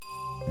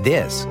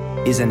This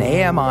is an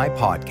AMI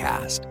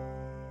podcast.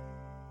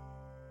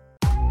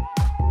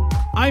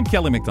 I'm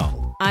Kelly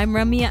McDonald. I'm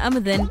Ramya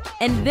Amadin,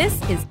 and this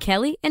is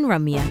Kelly and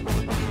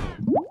Ramya.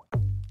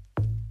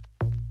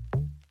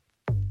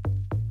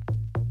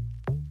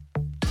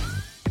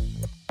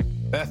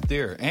 Beth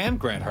Deer and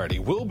Grant Hardy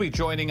will be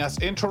joining us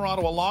in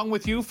Toronto along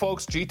with you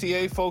folks,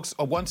 GTA folks.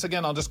 Once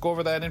again, I'll just go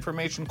over that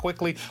information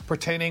quickly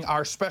pertaining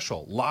our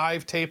special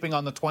live taping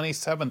on the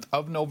 27th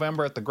of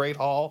November at the Great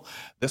Hall.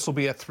 This will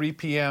be at 3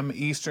 p.m.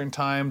 Eastern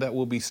Time. That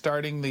will be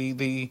starting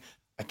the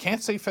I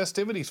can't say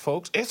festivities,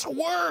 folks. It's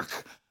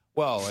work.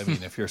 Well, I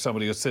mean, if you're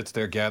somebody who sits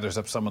there, gathers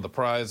up some of the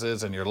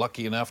prizes, and you're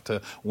lucky enough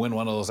to win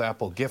one of those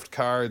Apple gift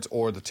cards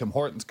or the Tim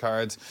Hortons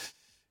cards,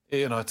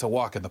 you know, it's a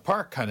walk in the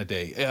park kind of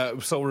day.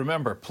 So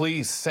remember,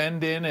 please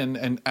send in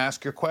and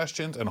ask your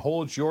questions and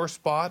hold your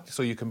spot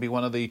so you can be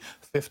one of the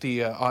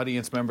 50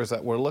 audience members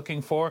that we're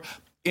looking for.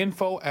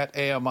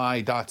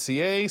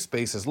 info@ami.ca,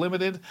 space is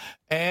limited.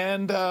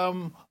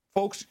 And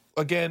folks,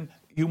 again,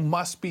 you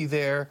must be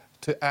there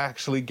to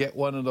actually get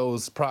one of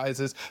those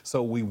prizes.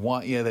 So we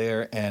want you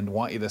there and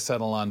want you to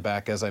settle on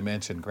back. As I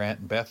mentioned, Grant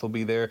and Beth will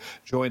be there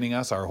joining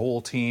us, our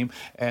whole team,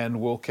 and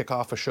we'll kick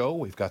off a show.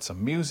 We've got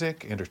some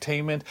music,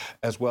 entertainment,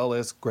 as well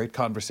as great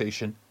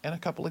conversation and a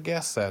couple of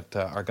guests that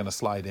are going to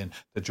slide in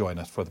to join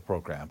us for the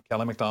program.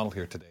 Kelly McDonald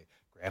here today,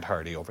 Grant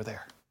Hardy over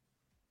there.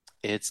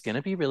 It's going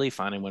to be really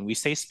fun. And when we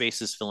say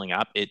space is filling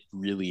up, it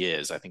really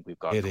is. I think we've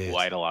got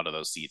quite a lot of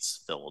those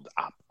seats filled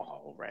up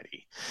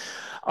already.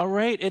 All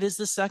right. It is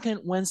the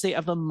second Wednesday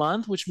of the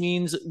month, which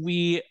means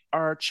we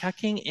are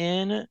checking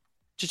in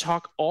to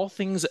talk all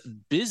things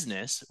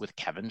business with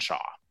Kevin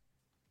Shaw.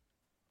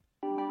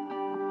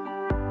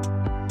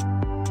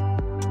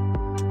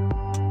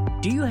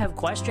 Do you have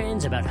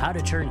questions about how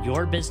to turn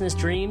your business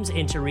dreams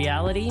into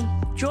reality?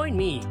 Join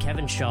me,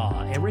 Kevin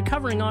Shaw, a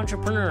recovering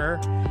entrepreneur,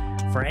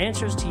 for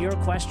answers to your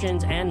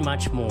questions and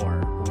much more,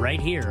 right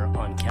here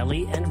on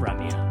Kelly and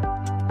Ramya.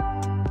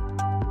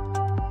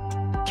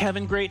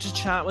 Kevin, great to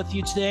chat with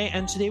you today.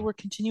 And today we're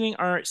continuing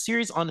our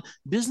series on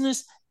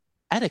business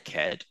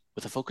etiquette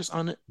with a focus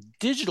on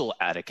digital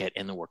etiquette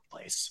in the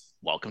workplace.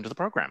 Welcome to the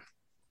program.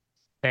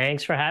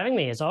 Thanks for having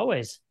me, as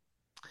always.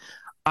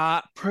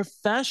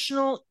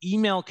 Professional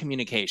email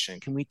communication.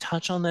 Can we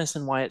touch on this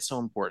and why it's so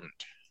important?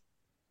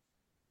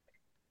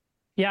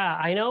 Yeah,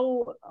 I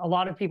know a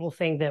lot of people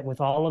think that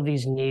with all of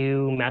these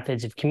new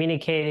methods of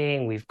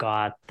communicating, we've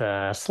got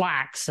the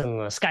Slacks and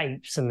the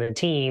Skypes and the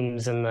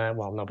Teams and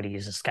nobody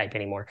uses Skype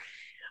anymore.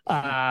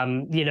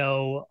 You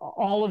know,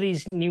 all of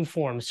these new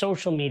forms,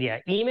 social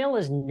media, email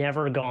has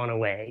never gone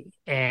away.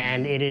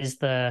 And it is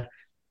the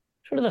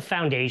sort of the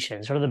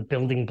foundation, sort of the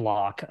building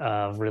block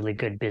of really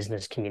good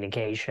business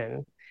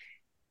communication.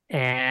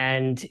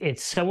 And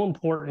it's so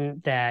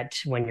important that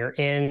when you're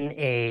in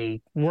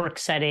a work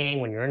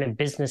setting, when you're in a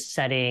business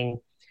setting,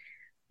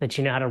 that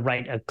you know how to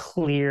write a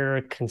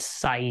clear,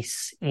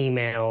 concise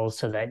email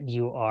so that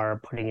you are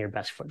putting your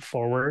best foot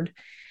forward.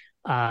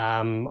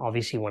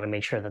 Obviously, you want to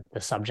make sure that the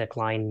subject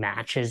line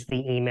matches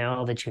the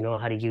email, that you know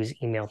how to use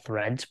email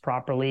threads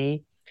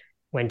properly,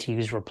 when to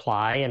use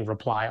reply and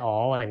reply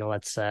all. I know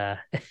that's I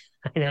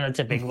know that's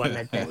a big one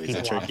that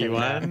people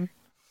often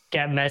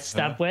get messed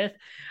up with.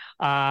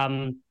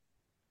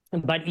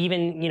 But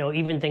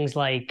even things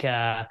like,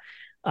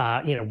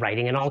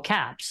 writing in all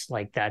caps,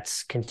 like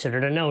that's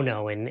considered a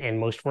no-no in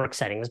most work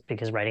settings,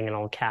 because writing in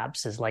all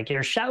caps is like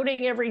you're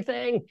shouting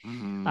everything,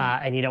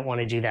 and you don't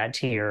want to do that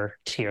to your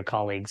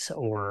colleagues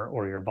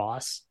or your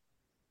boss.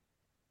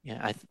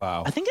 Yeah,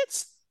 I think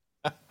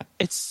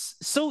it's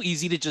so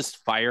easy to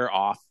just fire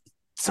off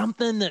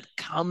something that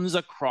comes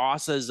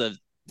across as a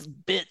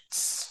bit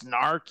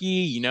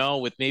snarky, you know,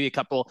 with maybe a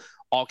couple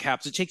all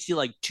caps. It takes you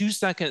like 2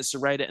 seconds to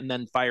write it and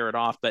then fire it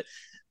off. But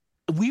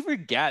we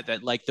forget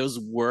that like those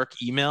work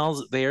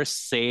emails, they are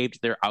saved.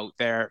 They're out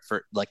there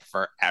for like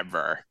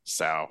forever.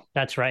 So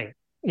that's right.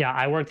 Yeah.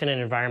 I worked in an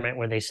environment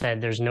where they said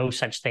there's no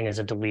such thing as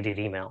a deleted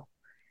email,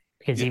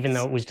 because even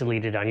though it was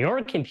deleted on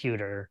your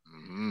computer,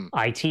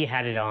 IT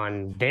had it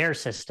on their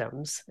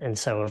systems. And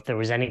so if there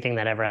was anything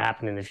that ever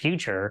happened in the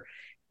future,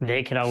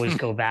 they could always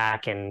go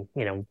back and,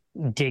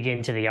 dig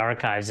into the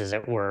archives, as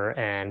it were,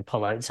 and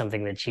pull out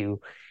something that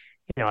you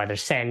either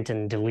sent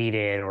and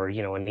deleted, or,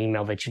 an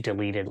email that you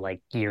deleted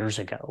like years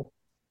ago.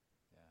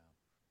 Yeah.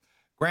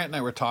 Grant and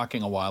I were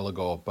talking a while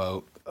ago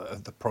about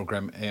the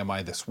program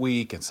AMI This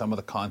Week and some of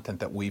the content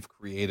that we've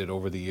created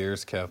over the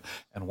years, Kev.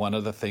 And one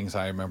of the things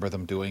I remember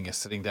them doing is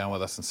sitting down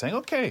with us and saying,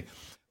 okay,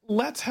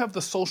 let's have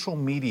the social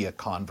media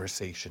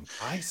conversation,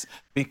 guys,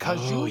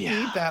 because you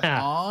need that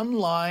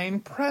online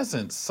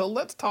presence. So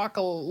let's talk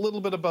a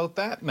little bit about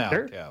that now,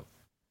 Sure. Kev.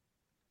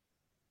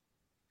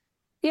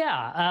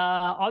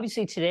 Yeah,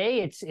 obviously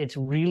today it's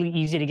really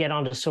easy to get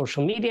onto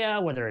social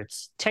media, whether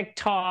it's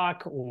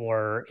TikTok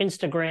or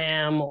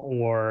Instagram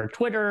or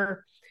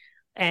Twitter.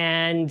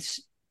 And,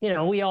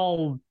 we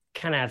all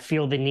kind of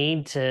feel the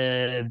need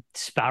to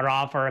spout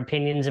off our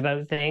opinions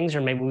about things,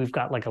 or maybe we've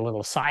got like a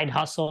little side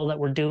hustle that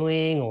we're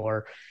doing,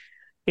 or,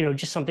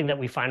 just something that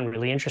we find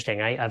really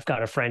interesting. I've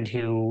got a friend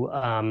who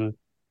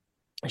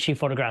she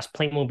photographs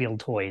Playmobil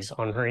toys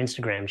on her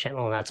Instagram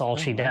channel, and that's all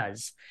she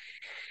does.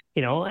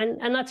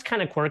 And that's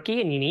kind of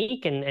quirky and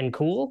unique and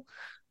cool.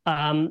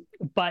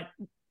 But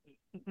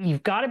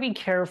you've got to be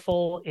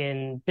careful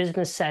in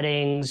business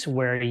settings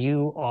where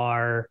you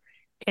are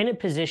in a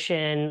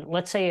position,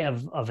 let's say,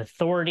 of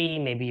authority.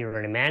 Maybe you're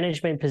in a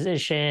management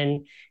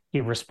position,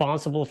 you're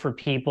responsible for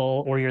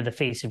people, or you're the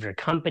face of your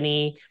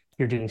company,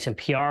 you're doing some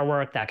PR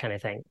work, that kind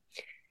of thing.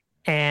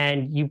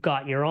 And you've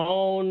got your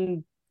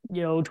own,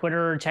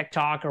 Twitter or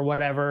TikTok or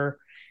whatever.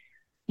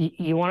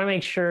 You want to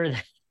make sure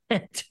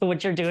that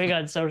what you're doing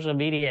on social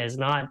media is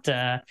not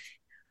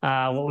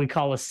what we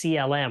call a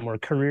CLM, or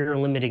career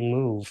limiting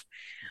move.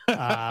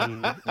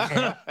 And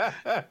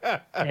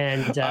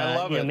I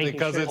love it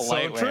because it's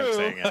so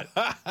true.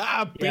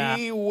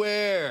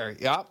 Beware.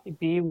 Yep.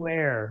 Be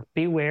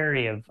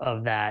wary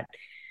of that.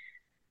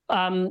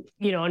 And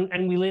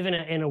we live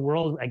in a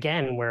world,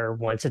 again, where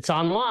once it's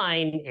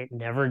online, it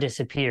never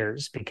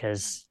disappears,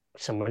 because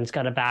someone's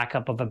got a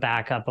backup of a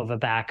backup of a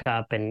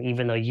backup. And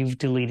even though you've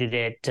deleted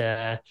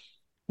it,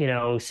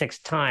 6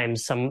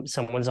 times,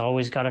 someone's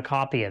always got a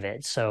copy of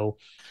it. So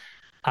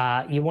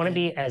you want to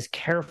be as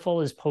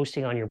careful as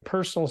posting on your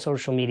personal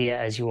social media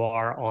as you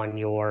are on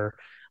your,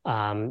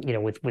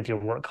 with your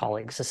work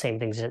colleagues, the same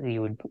things that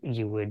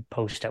you would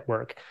post at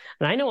work.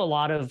 And I know a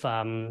lot of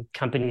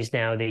companies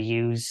now, they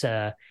use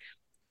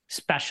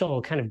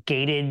special kind of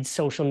gated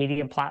social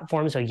media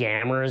platforms. So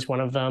Yammer is one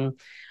of them.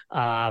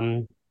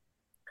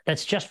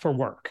 That's just for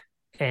work.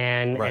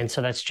 And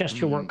so that's just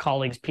your work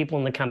colleagues, people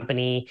in the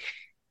company.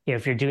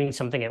 If you're doing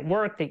something at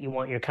work that you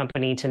want your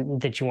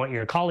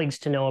colleagues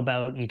to know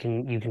about, you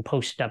can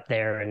post it up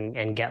there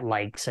and get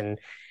likes and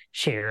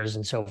shares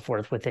and so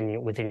forth within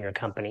your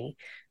company.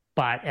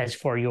 But as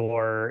for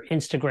your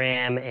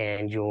Instagram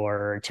and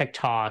your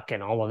TikTok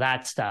and all of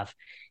that stuff,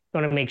 you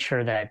want to make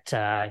sure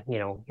that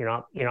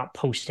you're not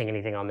posting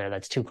anything on there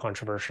that's too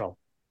controversial.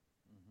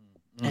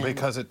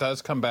 Because it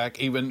does come back.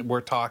 Even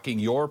we're talking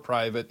your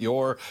private,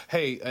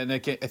 and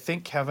again, I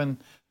think, Kevin,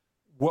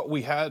 what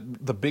we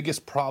had the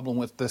biggest problem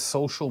with the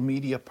social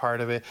media part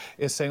of it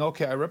is saying,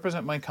 okay, I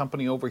represent my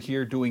company over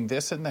here doing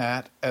this and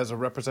that as a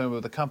representative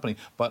of the company,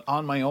 but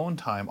on my own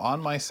time, on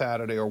my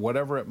Saturday or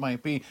whatever it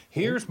might be,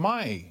 here's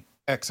my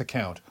X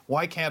account.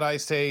 Why can't I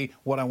say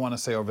what I want to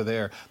say over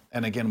there?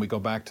 And again, we go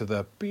back to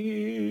the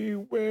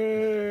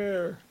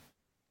beware.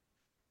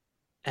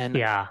 And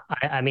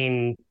I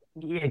mean,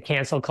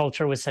 cancel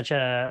culture was such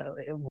I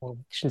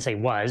shouldn't say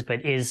was,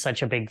 but is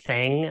such a big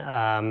thing.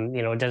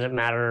 It doesn't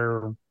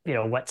matter,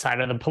 what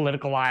side of the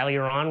political aisle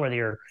you're on, whether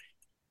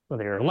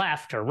you're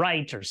left or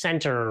right or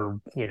center,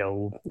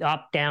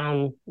 up,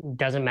 down,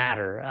 doesn't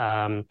matter.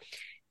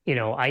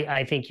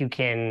 I think you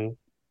can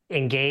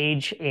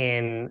engage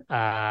in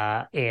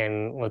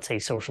let's say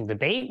social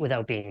debate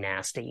without being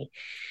nasty.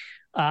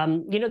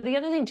 The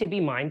other thing to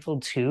be mindful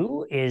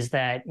too is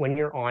that when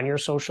you're on your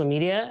social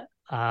media,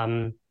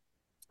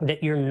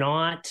 that you're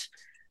not,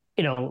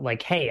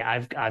 like, hey,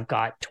 I've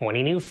got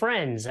 20 new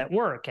friends at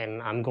work and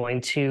I'm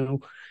going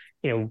to,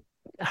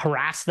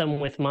 harass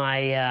them with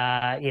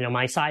my,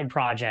 my side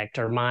project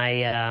or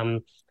my,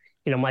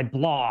 my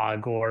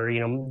blog or,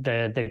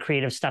 the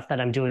creative stuff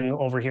that I'm doing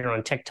over here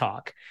on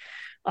TikTok.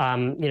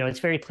 It's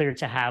very clear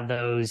to have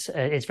those.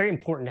 It's very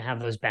important to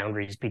have those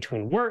boundaries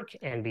between work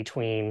and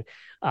between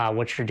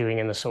what you're doing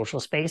in the social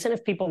space. And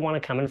if people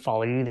want to come and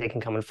follow you, they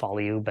can come and follow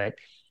you. But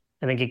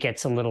I think it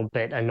gets a little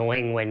bit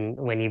annoying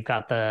when you've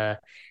got the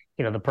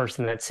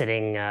person that's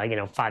sitting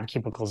 5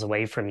 cubicles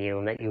away from you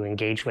and that you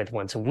engage with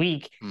once a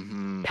week,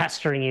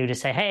 pestering you to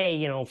say,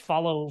 hey,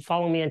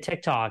 follow me on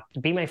TikTok,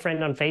 be my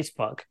friend on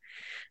Facebook.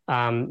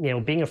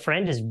 Being a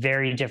friend is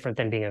very different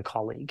than being a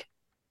colleague.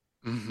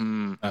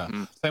 Same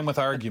with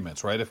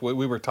arguments, right? If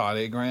we were taught,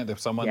 Grant, if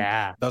someone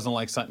doesn't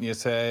like something you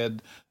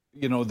said,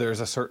 there's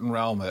a certain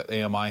realm that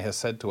AMI has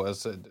said to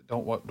us,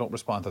 don't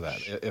respond to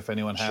that. If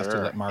anyone has to,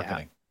 that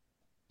marketing.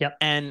 Yeah. Yep.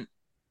 And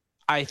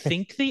I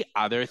think the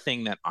other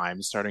thing that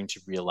I'm starting to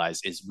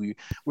realize is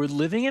we're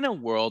living in a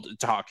world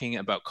talking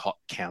about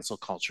cancel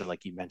culture,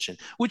 like you mentioned,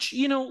 which,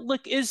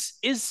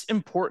 is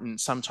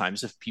important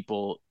sometimes if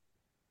people,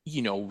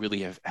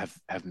 really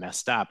have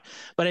messed up.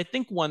 But I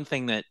think one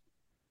thing that,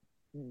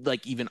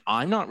 like, even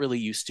I'm not really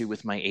used to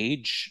with my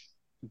age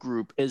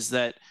group is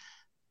that,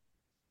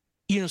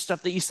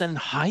 stuff that you said in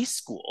high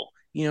school,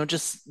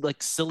 just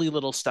like silly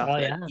little stuff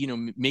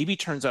maybe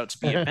turns out to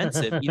be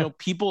offensive.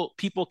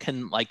 People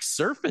can like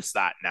surface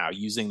that now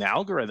using the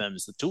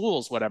algorithms, the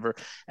tools, whatever.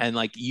 And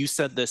like you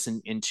said this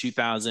in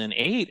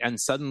 2008, and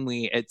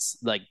suddenly it's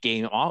like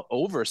game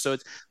over. So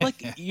it's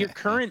like your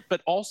current,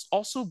 but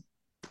also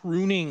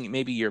pruning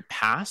maybe your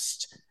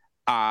past.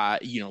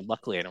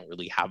 Luckily I don't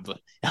really have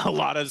a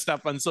lot of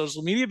stuff on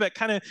social media, but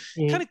kind of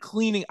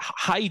cleaning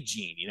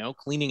hygiene,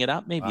 cleaning it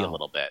up maybe a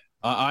little bit.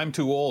 I'm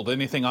too old.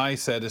 Anything I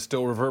said is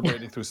still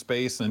reverberating through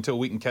space until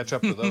we can catch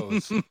up to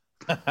those.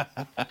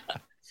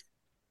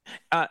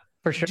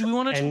 For sure. Do we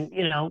want to?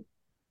 And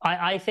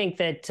I think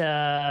that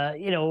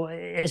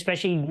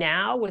especially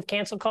now with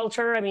cancel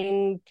culture, I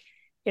mean,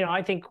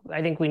 I think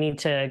we need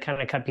to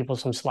kind of cut people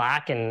some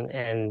slack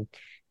and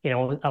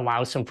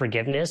allow some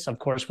forgiveness. Of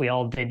course, we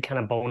all did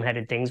kind of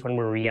boneheaded things when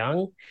we were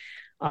young.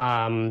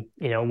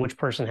 Which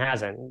person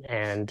hasn't?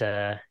 And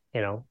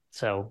no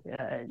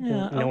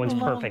one's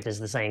perfect, as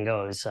the saying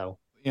goes. So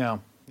yeah.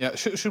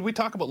 Should we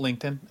talk about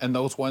LinkedIn and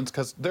those ones,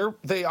 because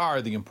they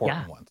are the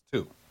important ones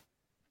too?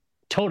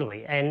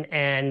 Totally.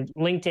 And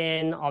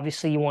LinkedIn,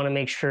 obviously, you want to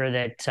make sure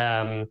that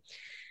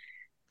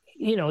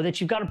that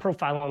you've got a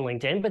profile on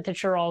LinkedIn, but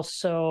that you're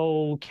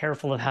also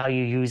careful of how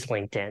you use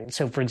LinkedIn.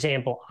 So, for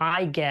example,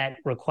 I get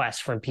requests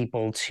from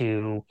people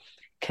to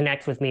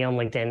connect with me on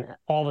LinkedIn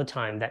all the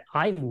time that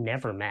I've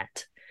never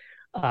met.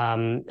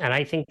 And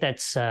I think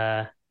that's,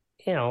 it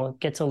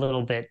gets a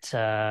little bit,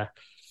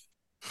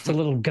 it's a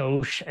little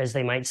gauche, as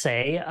they might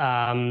say.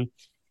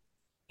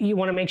 You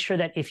want to make sure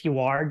that if you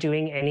are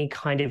doing any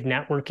kind of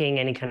networking,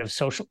 any kind of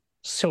social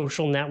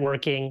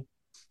networking,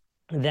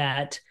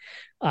 that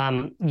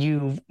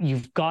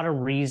you've got a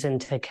reason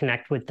to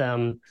connect with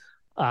them,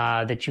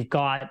 that you've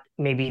got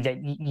maybe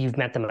that you've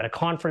met them at a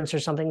conference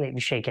or something, that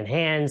you've shaken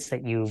hands,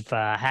 that you've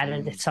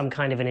had some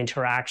kind of an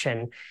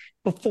interaction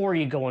before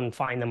you go and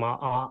find them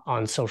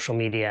on social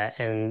media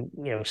and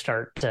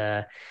start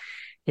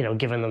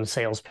giving them a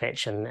sales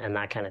pitch and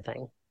that kind of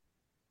thing.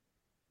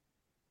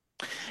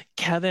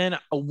 Kevin,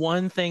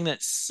 one thing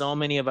that so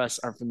many of us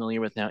are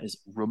familiar with now is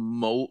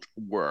remote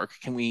work.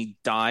 Can we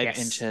dive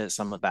into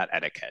some of that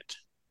etiquette?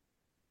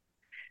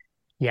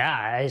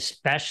 Yeah,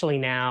 especially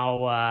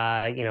now,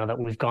 that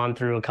we've gone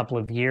through a couple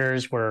of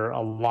years where a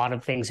lot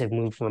of things have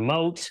moved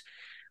remote.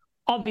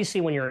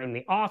 Obviously, when you're in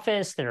the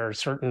office, there are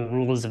certain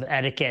rules of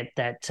etiquette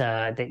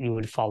that you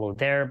would follow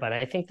there. But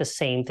I think the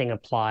same thing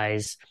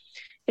applies,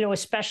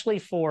 especially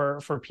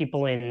for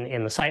people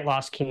in the sight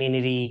loss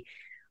community.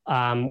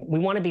 We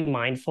want to be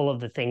mindful of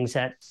the things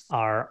that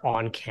are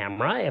on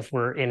camera. If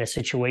we're in a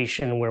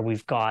situation where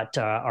we've got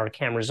our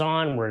cameras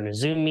on, we're in a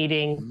Zoom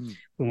meeting,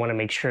 we want to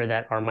make sure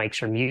that our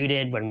mics are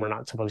muted when we're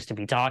not supposed to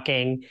be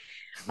talking.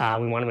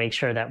 We want to make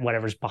sure that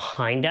whatever's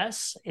behind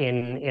us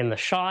in the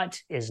shot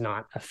is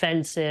not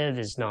offensive,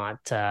 is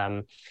not,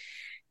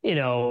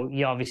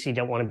 you obviously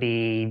don't want to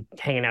be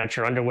hanging out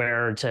your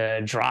underwear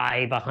to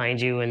dry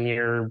behind you in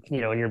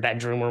your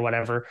bedroom or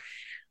whatever.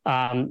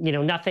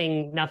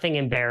 Nothing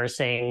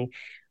embarrassing.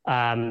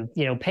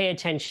 Pay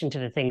attention to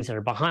the things that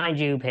are behind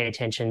you. Pay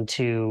attention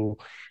to,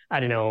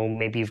 I don't know,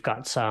 maybe you've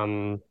got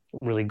some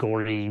really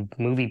gory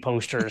movie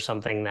poster or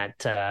something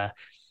that,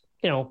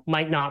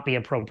 might not be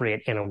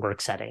appropriate in a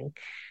work setting.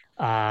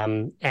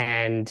 And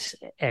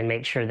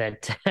make sure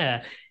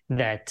that,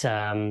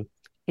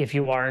 if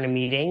you are in a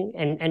meeting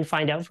and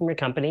find out from your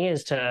company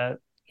as to,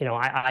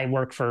 I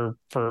work for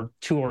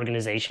two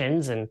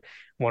organizations, and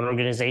one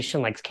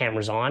organization likes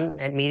cameras on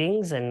at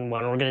meetings and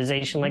one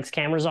organization likes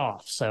cameras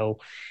off. So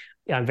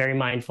I'm very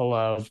mindful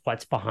of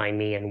what's behind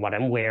me and what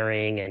I'm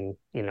wearing, and,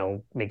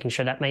 making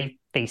sure that my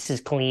face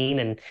is clean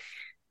and,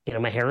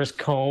 my hair is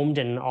combed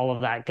and all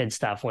of that good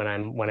stuff when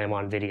I'm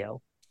on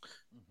video.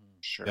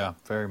 Sure. Yeah,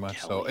 very much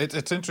so.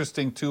 It's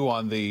interesting too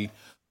on the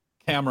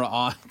camera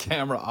on,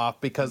 camera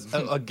off, because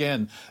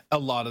again, a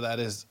lot of that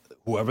is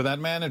whoever that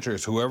manager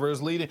is, whoever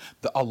is leading,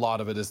 a lot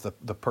of it is the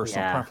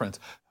personal preference.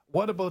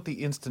 What about the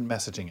instant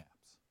messaging apps?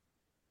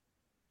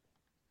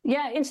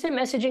 Yeah, instant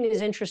messaging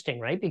is interesting,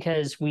 right?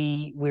 Because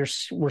we're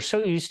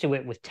so used to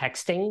it with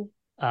texting.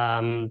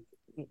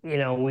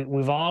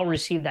 We've all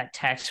received that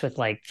text with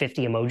like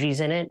 50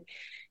 emojis in it,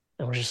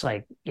 and we're just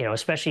like,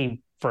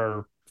 especially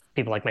for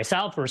people like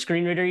myself who are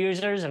screen reader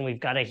users, and we've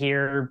got to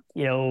hear,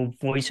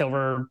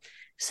 voiceover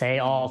say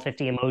all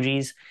 50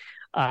 emojis.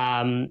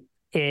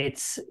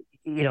 It's,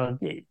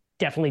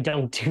 definitely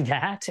don't do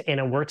that in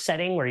a work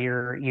setting where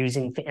you're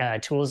using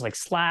tools like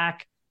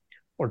Slack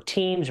or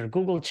Teams or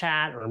Google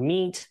Chat or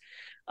Meet.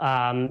 You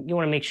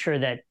want to make sure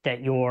that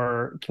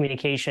your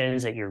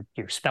communications, that you're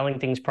spelling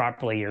things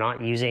properly. You're not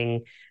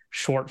using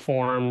short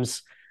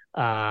forms.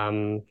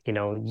 Letter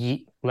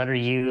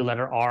U,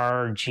 letter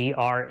R,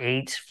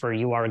 GR8 for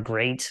you are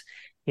great.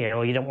 You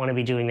don't want to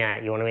be doing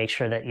that. You want to make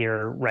sure that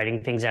you're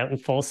writing things out in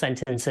full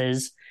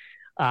sentences,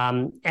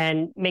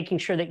 and making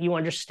sure that you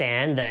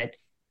understand that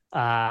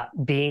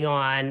being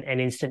on an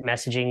instant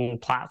messaging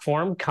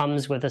platform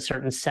comes with a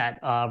certain set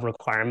of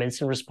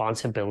requirements and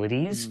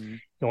responsibilities.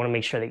 You want to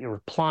make sure that you're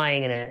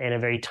replying in a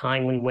very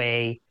timely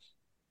way.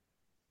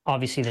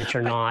 Obviously, that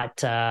you're not,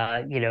 this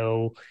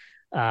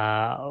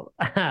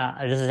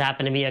has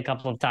happened to me a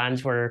couple of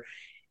times where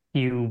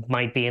you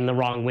might be in the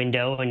wrong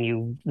window and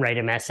you write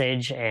a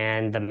message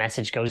and the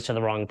message goes to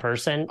the wrong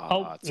person.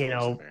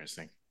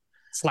 Embarrassing.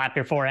 Slap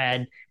your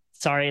forehead.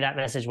 Sorry, that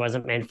message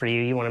wasn't meant for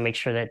you. You want to make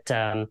sure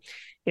that,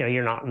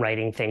 you're not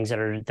writing things that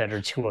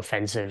are too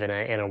offensive in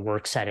a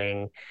work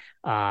setting,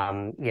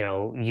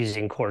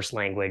 using coarse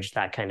language,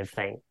 that kind of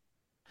thing.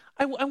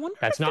 I wonder.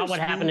 That's not what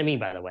happened to me,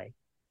 by the way.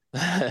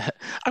 I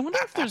wonder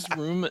if there's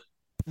room,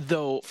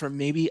 though, for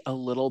maybe a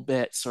little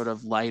bit sort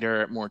of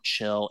lighter, more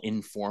chill,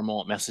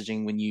 informal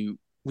messaging when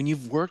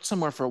you've worked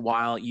somewhere for a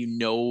while,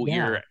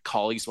 your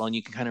colleagues well, and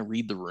you can kind of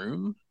read the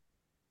room.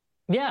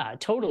 Yeah,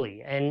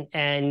 totally.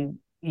 And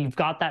you've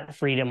got that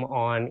freedom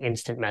on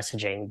instant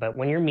messaging. But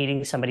when you're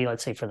meeting somebody,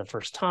 let's say for the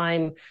first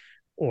time,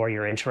 or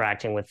you're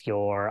interacting with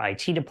your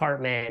IT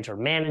department or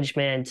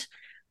management,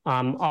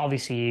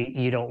 obviously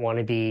you don't want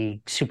to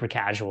be super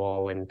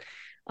casual, and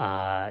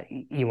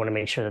you want to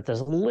make sure that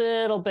there's a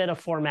little bit of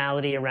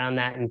formality around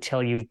that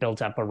until you've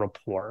built up a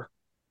rapport.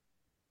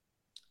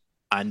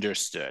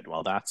 Understood.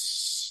 Well,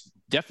 that's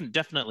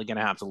definitely going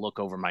to have to look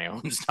over my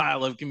own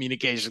style of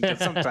communication, because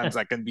sometimes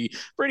that can be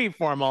pretty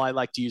formal. I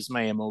like to use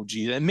my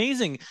emojis.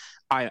 Amazing.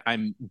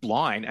 I'm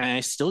blind and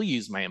I still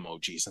use my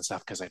emojis and stuff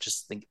because I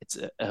just think it's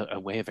a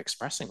way of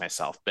expressing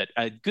myself. But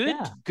a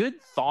good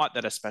thought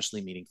that,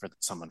 especially meeting for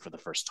someone for the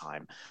first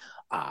time,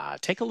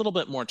 take a little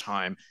bit more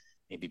time,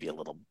 maybe be a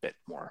little bit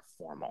more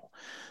formal.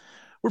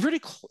 We're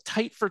pretty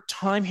tight for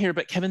time here,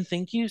 but Kevin,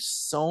 thank you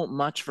so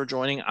much for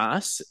joining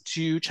us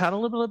to chat a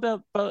little bit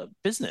about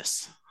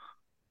business.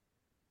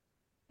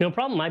 No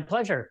problem. My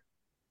pleasure.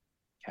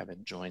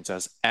 Kevin joins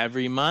us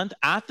every month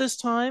at this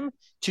time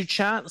to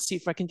chat. Let's see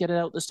if I can get it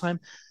out this time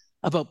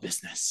about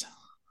business.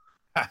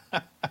 So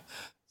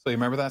you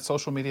remember that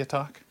social media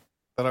talk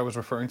that I was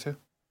referring to?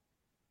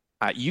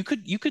 You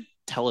could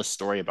tell a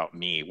story about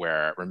me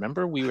where,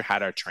 remember we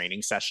had our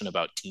training session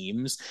about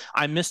Teams.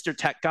 I'm Mr.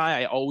 Tech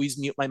Guy. I always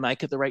mute my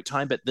mic at the right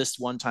time, but this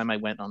one time I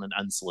went on an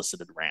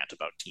unsolicited rant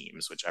about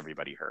Teams, which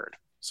everybody heard.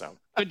 So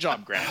good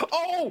job, Grant.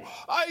 Oh,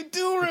 I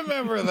do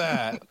remember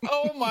that.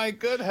 Oh my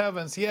good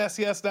heavens. Yes.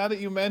 Now that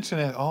you mention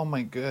it. Oh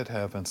my good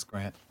heavens,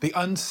 Grant. The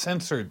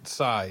uncensored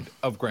side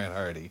of Grant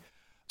Hardy.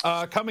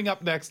 Coming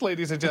up next,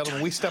 ladies and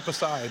gentlemen, we step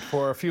aside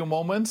for a few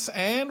moments,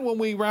 and when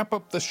we wrap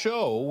up the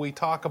show, we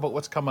talk about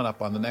what's coming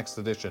up on the next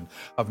edition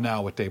of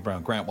Now with Dave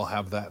Brown. Grant will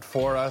have that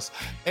for us.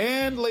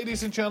 And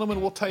ladies and gentlemen,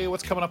 we'll tell you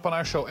what's coming up on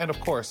our show, and of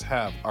course,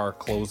 have our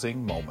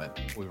closing moment.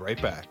 We'll be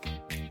right back.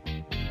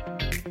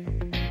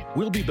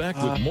 We'll be back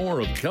with more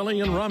of Kelly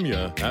and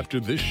Ramya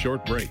after this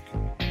short break.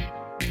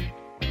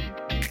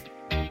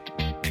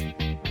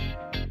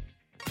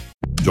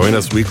 Join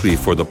us weekly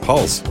for The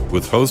Pulse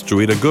with host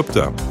Joeita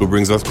Gupta, who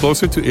brings us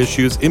closer to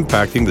issues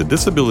impacting the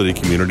disability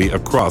community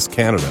across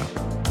Canada.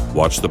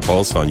 Watch The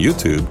Pulse on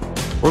YouTube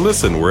or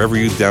listen wherever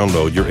you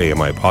download your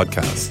AMI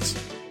podcasts.